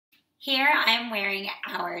Here I'm wearing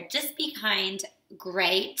our Just Be Kind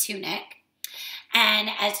gray tunic. And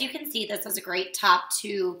as you can see, this is a great top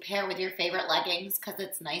to pair with your favorite leggings because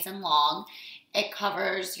it's nice and long. It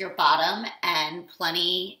covers your bottom and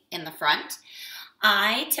plenty in the front.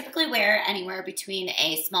 I typically wear anywhere between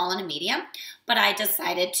a small and a medium, but I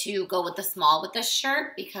decided to go with the small with this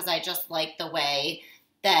shirt because I just like the way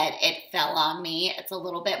that it fell on me. It's a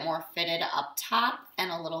little bit more fitted up top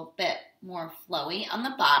and a little bit more flowy on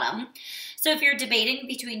the bottom. So if you're debating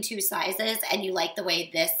between two sizes and you like the way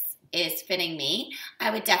this is fitting me,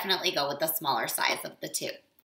 I would definitely go with the smaller size of the two.